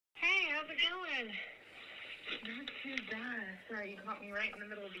how's it going? Not too bad. Sorry, you caught me right in the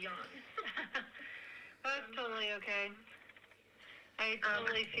middle of the yawn. That's totally okay. I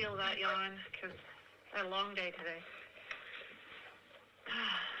totally feel that yawn because I had a long day today.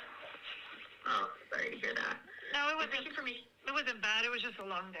 Oh, sorry to hear that. No, it wasn't. Thank you for me. It wasn't bad. It was just a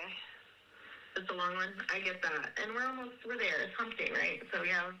long day. It's a long one. I get that. And we're there. It's hump day, right? So we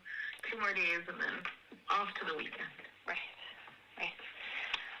have 2 more days and then off to the weekend. Right.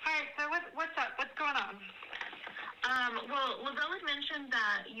 All right, so what's up? What's going on? Well, Lavelle had mentioned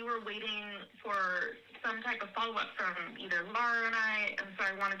that you were waiting for some type of follow-up from either Laura and I, and so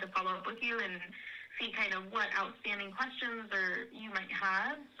I wanted to follow up with you and see kind of what outstanding questions or you might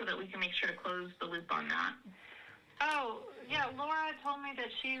have so that we can make sure to close the loop on that. Oh, yeah, Laura told me that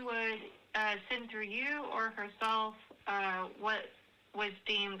she would send through you or herself what was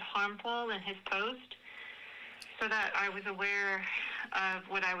deemed harmful in his post so that I was aware of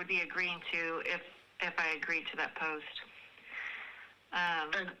what I would be agreeing to if I agreed to that post.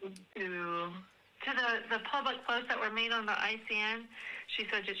 To the public posts that were made on the ICN, she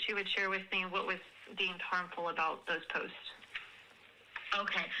said that she would share with me what was deemed harmful about those posts.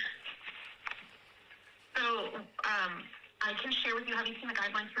 Okay. So I can share with you, have you seen the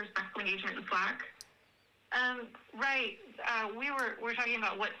guidelines for respectful engagement in Slack? Right. We're talking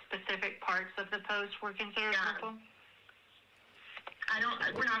about what specific parts of the post were considered harmful.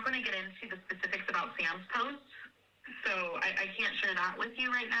 We're not going to get into the specifics about Sam's posts, so I can't share that with you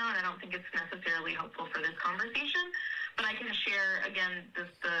right now, and I don't think it's necessarily helpful for this conversation, but I can share, again,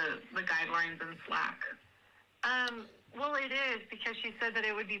 the guidelines in Slack. Well, it is, because she said that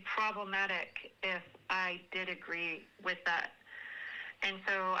it would be problematic if I did agree with that. And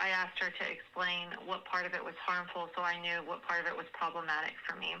so I asked her to explain what part of it was harmful so I knew what part of it was problematic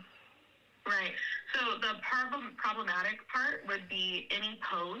for me. Right. So the problematic part would be any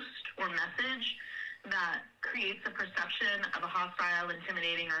post or message that creates a perception of a hostile,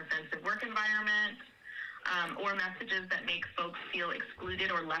 intimidating, or offensive work environment, or messages that make folks feel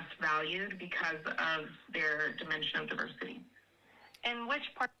excluded or less valued because of their dimension of diversity. And which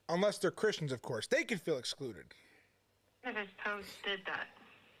part Unless they're Christians, of course. They can feel excluded. of his post did that?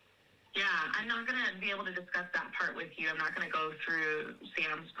 Yeah, I'm not going to be able to discuss that part with you. I'm not going to go through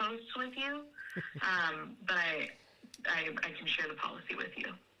Sam's posts with you, but I can share the policy with you.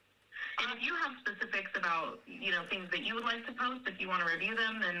 And if you have specifics about, things that you would like to post, if you want to review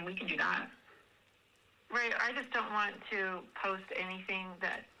them, then we can do that. Right. I just don't want to post anything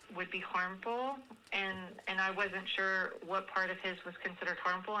that would be harmful, and I wasn't sure what part of his was considered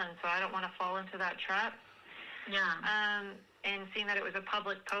harmful, and so I don't want to fall into that trap. Yeah. And seeing that it was a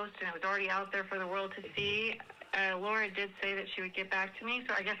public post and it was already out there for the world to see, Laura did say that she would get back to me,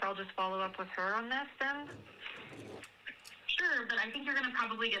 so I guess I'll just follow up with her on this then. Sure, but I think you're going to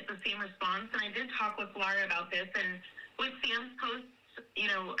probably get the same response, and I did talk with Laura about this, and with Sam's posts,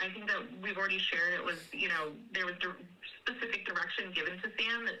 I think that we've already shared it was, there was specific direction given to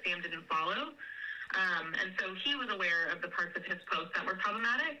Sam that Sam didn't follow, and so he was aware of the parts of his posts that were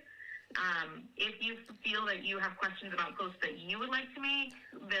problematic. If you feel that you have questions about posts that you would like to make,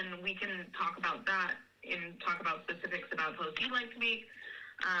 then we can talk about that and talk about specifics about posts you'd like to make.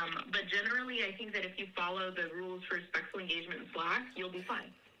 But generally, I think that if you follow the rules for respectful engagement in Slack, you'll be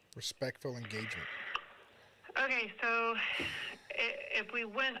fine. Respectful engagement. Okay, so if we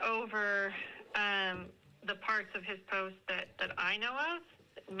went over the parts of his post that I know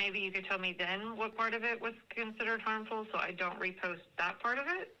of, maybe you could tell me then what part of it was considered harmful so I don't repost that part of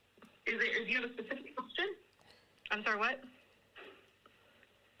it. Do you have a specific question? I'm sorry, what?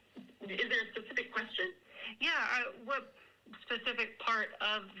 Is there a specific question? Yeah, what specific part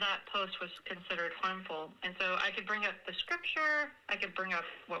of that post was considered harmful? And so I could bring up the scripture, I could bring up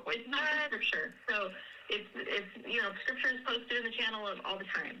what was It's not the scripture. So it's scripture is posted in the channel all the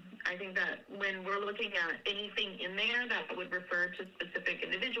time. I think that when we're looking at anything in there that would refer to specific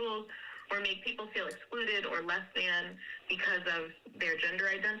individuals or make people feel excluded or less than because of their gender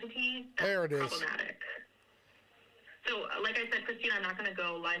identity, that's problematic. So, like I said, Christina, I'm not going to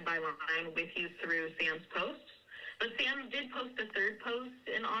go line by line with you through Sam's posts, but Sam did post a third post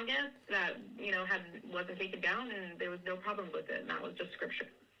in August that, wasn't taken down, and there was no problem with it, and that was just scripture.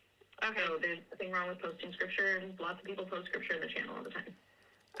 Okay. So there's nothing wrong with posting scripture, and lots of people post scripture in the channel all the time.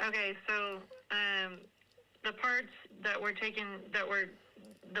 Okay, so the parts that were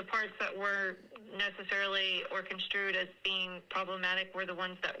the parts that were necessarily or construed as being problematic were the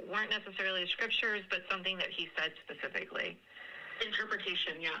ones that weren't necessarily scriptures, but something that he said specifically.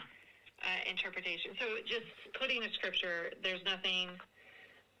 Interpretation, yeah. Interpretation. So just putting a scripture, there's nothing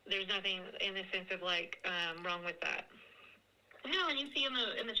in the sense of wrong with that. No, and you see in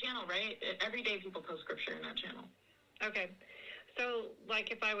the channel, right? Every day people post scripture in that channel. Okay. So,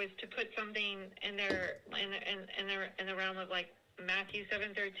 like, if I was to put something in there in the realm of like Matthew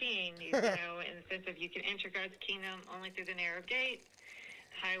 7:13, you know, in the sense of you can enter God's kingdom only through the narrow gate.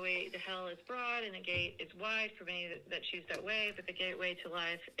 The highway to hell is broad, and the gate is wide for many that choose that way. But the gateway to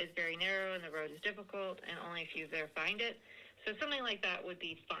life is very narrow, and the road is difficult, and only a few there find it. So something like that would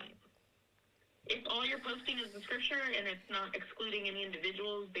be fine. If all you're posting is the scripture and it's not excluding any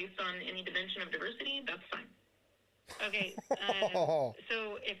individuals based on any dimension of diversity, that's fine. Okay,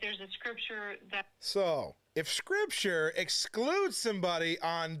 so if there's a scripture that... So, if scripture excludes somebody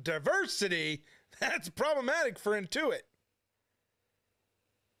on diversity, that's problematic for Intuit.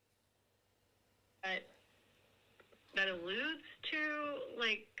 That alludes to,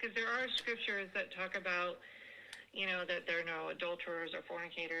 like, because there are scriptures that talk about, you know, that there are no adulterers or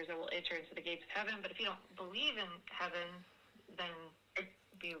fornicators that will enter into the gates of heaven. But if you don't believe in heaven, then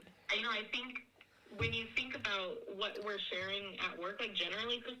I think when you think about what we're sharing at work, like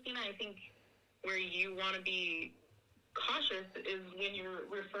generally, Christina, I think where you want to be cautious is when you're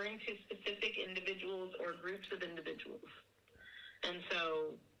referring to specific individuals or groups of individuals. And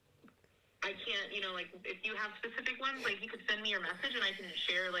so I can't, like if you have specific ones, like you could send me your message and I can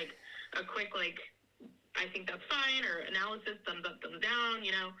share like a quick, like, I think that's fine, or analysis, thumbs up, thumbs down,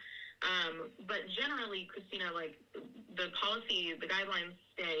 but generally, Christina, like the policy, the guidelines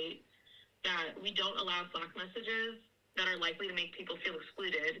state that we don't allow Slack messages that are likely to make people feel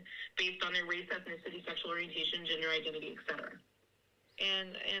excluded based on their race, ethnicity, sexual orientation, gender identity, etc.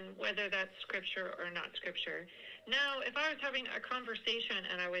 And whether that's scripture or not scripture. Now, if I was having a conversation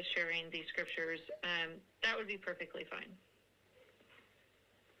and I was sharing these scriptures, that would be perfectly fine.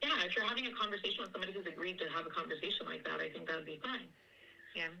 Yeah, if you're having a conversation with somebody who's agreed to have a conversation like that, I think that would be fine.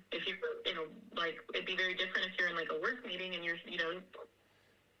 Yeah. If you're, like, it'd be very different if you're in, like, a work meeting and you're,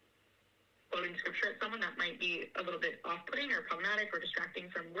 quoting scripture at someone. That might be a little bit off-putting or problematic or distracting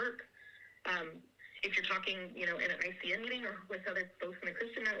from work. If you're talking, in an ICN meeting or with other folks in the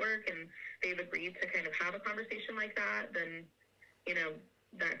Christian network and they've agreed to kind of have a conversation like that, then,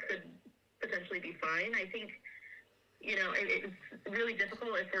 that could potentially be fine. I think, it's really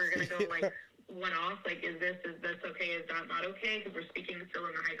difficult if we're going to go, like, one-off, like, is this okay, is that not okay, because we're speaking still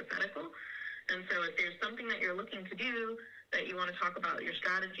in the hypothetical. And so if there's something that you're looking to do that you want to talk about your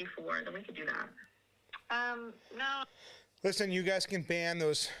strategy for, then we could do that. No. Listen, you guys can ban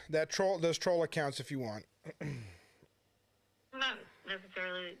those troll accounts if you want. I'm not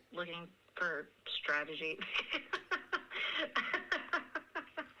necessarily looking for strategy.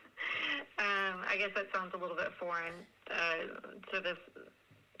 I guess that sounds a little bit foreign to this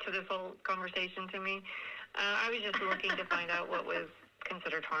whole conversation to me. I was just looking to find out what was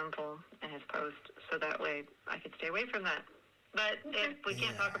considered harmful in his post, so that way I could stay away from that. But if we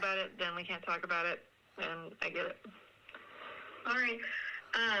can't talk about it, then we can't talk about it, and I get it. All right.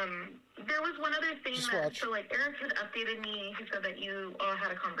 There was one other thing so like Eric had updated me. He said that you all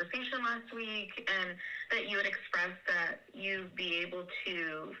had a conversation last week and that you had expressed that you'd be able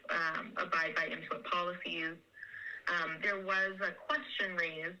to abide by Intuit policies. There was a question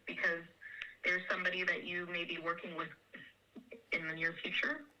raised because there's somebody that you may be working with in the near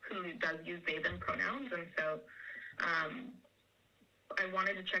future who does use they, them pronouns. And so I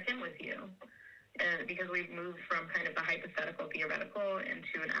wanted to check in with you because we've moved from kind of the hypothetical theoretical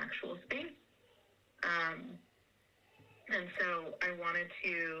into an actual space. And so I wanted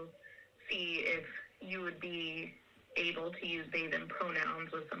to see if you would be able to use they, them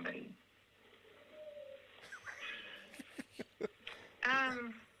pronouns with somebody.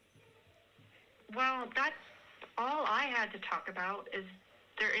 Well, that's all I had to talk about. Is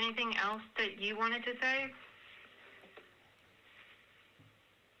there anything else that you wanted to say?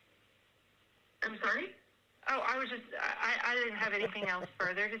 I'm sorry? Oh, I didn't have anything else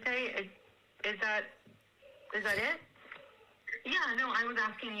further to say. Is that it? Yeah, no, I was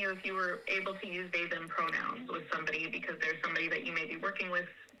asking you if you were able to use they, them pronouns with somebody because there's somebody that you may be working with,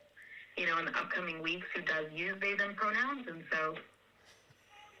 in the upcoming weeks who does use they, them pronouns. And so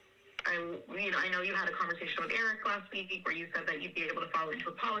I know you had a conversation with Eric last week where you said that you'd be able to follow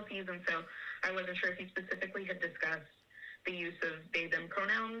Intuit policies. And so I wasn't sure if you specifically had discussed the use of they, them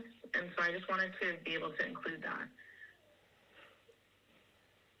pronouns. And so I just wanted to be able to include that.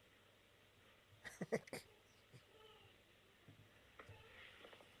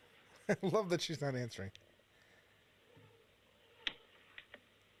 I love that she's not answering.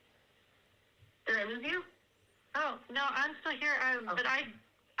 Did I lose you? Oh, no, I'm still here. But I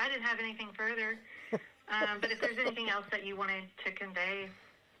didn't have anything further. But if there's anything else that you wanted to convey,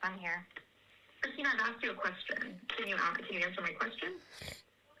 I'm here. Christina, I've asked you a question. Can you answer my question?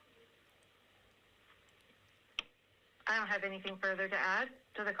 I don't have anything further to add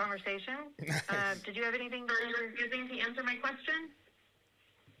to the conversation. Did you have anything? Are you refusing to answer my question?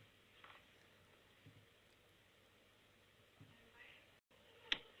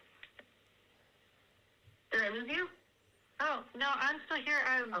 Did I lose you? Oh, no, I'm still here,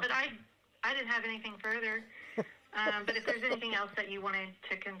 but I didn't have anything further. But if there's anything else that you wanted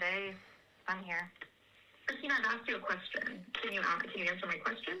to convey, I'm here. Christina, I've asked you a question. Can you answer my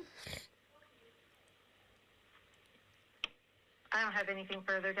question? I don't have anything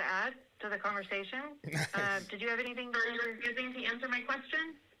further to add to the conversation. Did you have anything? Are you refusing to answer my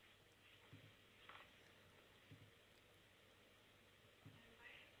question?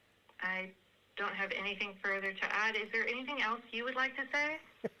 I don't have anything further to add. Is there anything else you would like to say?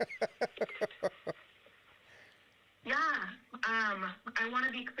 Yeah. I want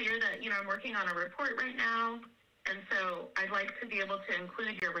to be clear that, I'm working on a report right now, and so I'd like to be able to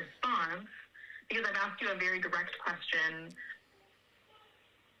include your response because I've asked you a very direct question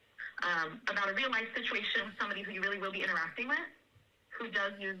about a real-life situation with somebody who you really will be interacting with, who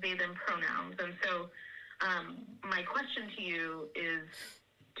does use they, them pronouns. And so my question to you is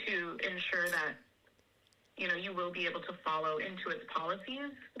to ensure that, you will be able to follow Intuit's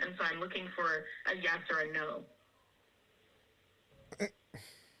policies. And so I'm looking for a yes or a no.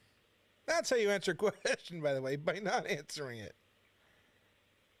 That's how you answer a question, by the way, by not answering it.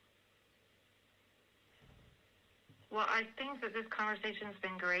 Well, I think that this conversation's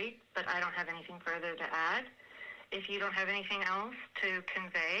been great, but I don't have anything further to add. If you don't have anything else to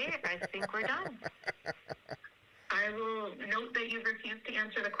convey, I think we're done. I will note that you've refused to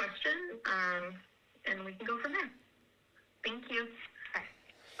answer the question, and we can go from there. Thank you. All right.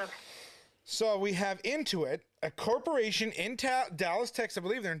 Bye-bye. So we have Intuit, a corporation in Dallas, Texas, I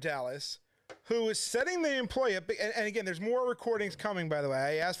believe they're in Dallas, who is setting the employee up. And again, there's more recordings coming, by the way.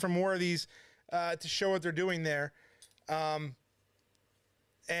 I asked for more of these to show what they're doing there. They're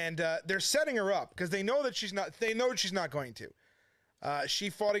setting her up because they know that she's not going to. She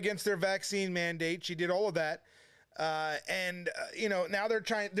fought against their vaccine mandate. She did all of that. Now they're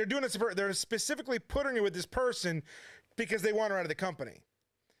doing it. They're specifically putting her with this person because they want her out of the company.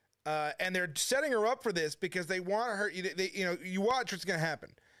 And they're setting her up for this because they want her, you watch what's going to happen.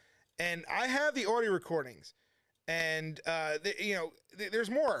 And I have the audio recordings and,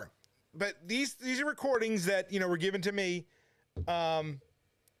 there's more, but these are recordings that, were given to me, and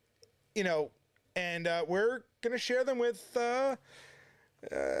we're going to share them with,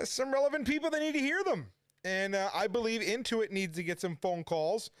 some relevant people that need to hear them. And, I believe Intuit needs to get some phone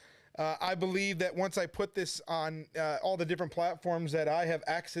calls. I believe that once I put this on all the different platforms that I have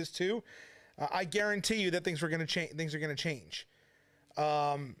access to, I guarantee you that things are going to change. Things are going to change.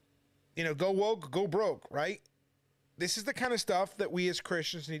 Go woke, go broke, right? This is the kind of stuff that we as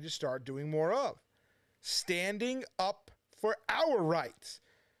Christians need to start doing more of. Standing up for our rights.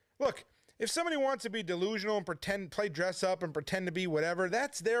 Look, if somebody wants to be delusional and play dress up and pretend to be whatever,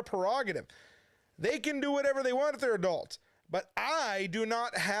 that's their prerogative. They can do whatever they want if they're adults. But I do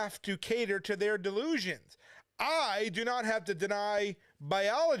not have to cater to their delusions. I do not have to deny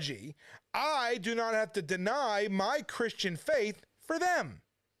biology. I do not have to deny my Christian faith for them.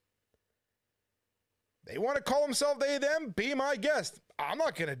 They want to call themselves they, them, be my guest. I'm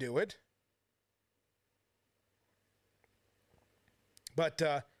not going to do it. But,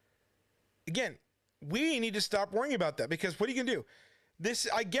 again, we need to stop worrying about that because what are you going to do?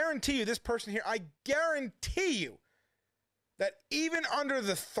 I guarantee you, this person here, I guarantee you, that even under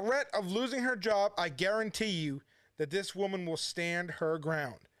the threat of losing her job, I guarantee you that this woman will stand her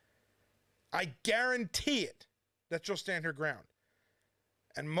ground. I guarantee it that she'll stand her ground.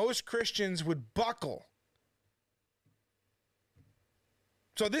 And most Christians would buckle.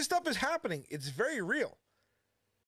 So this stuff is happening. It's very real.